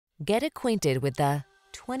Get acquainted with the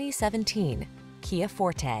 2017 Kia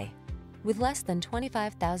Forte. With less than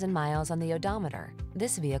 25,000 miles on the odometer,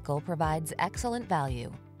 this vehicle provides excellent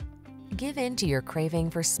value. Give in to your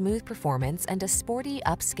craving for smooth performance and a sporty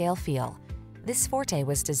upscale feel. This Forte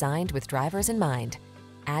was designed with drivers in mind.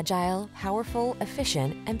 Agile, powerful,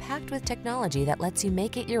 efficient, and packed with technology that lets you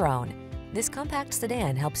make it your own. This compact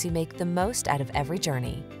sedan helps you make the most out of every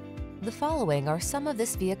journey. The following are some of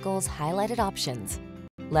this vehicle's highlighted options: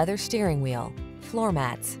 leather steering wheel, floor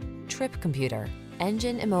mats, trip computer,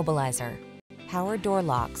 engine immobilizer, power door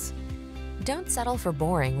locks. Don't settle for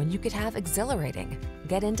boring when you could have exhilarating.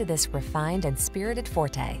 Get into this refined and spirited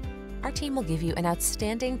Forte. Our team will give you an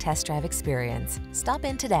outstanding test drive experience. Stop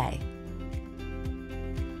in today.